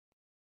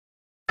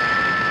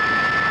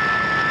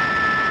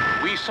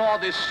saw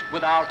this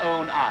with our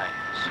own eyes.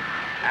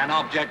 An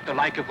object the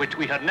like of which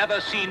we had never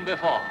seen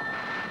before.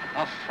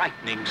 A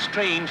frightening,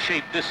 strange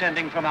shape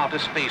descending from outer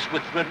space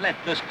with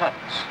relentless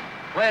purpose.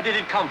 Where did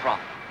it come from?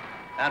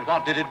 And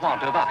what did it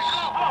want of us?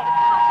 Hello!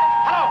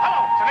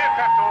 Hello! It's an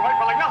aircraft, all right,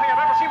 but like nothing I've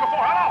ever seen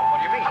before. Hello!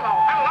 What do you mean? Hello!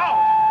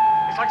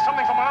 It's like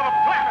something from another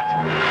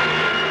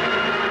planet.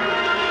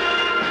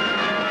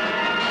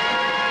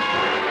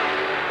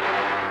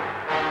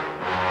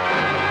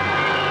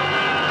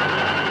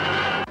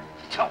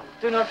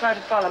 Do not try to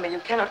follow me. You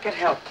cannot get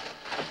help.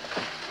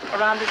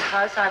 Around this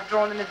house, I've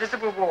drawn an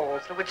invisible wall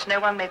through which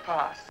no one may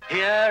pass.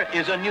 Here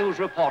is a news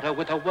reporter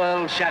with a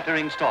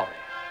world-shattering story.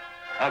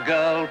 A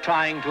girl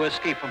trying to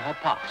escape from her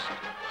past.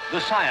 The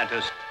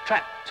scientist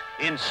trapped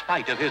in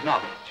spite of his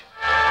knowledge.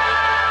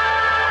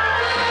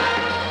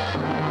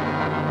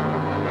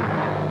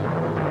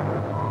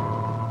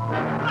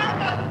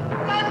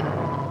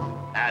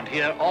 And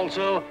here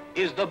also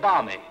is the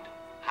barmaid,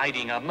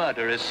 hiding a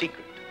murderer's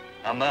secret.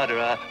 A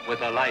murderer with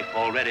a life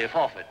already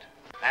forfeit.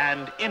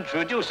 And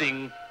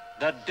introducing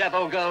the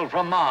devil girl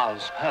from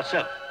Mars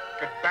herself.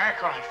 Get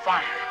back or I'll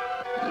fire.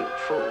 You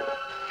fool.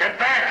 Get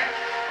back!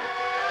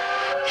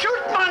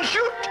 Shoot, man,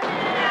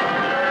 shoot!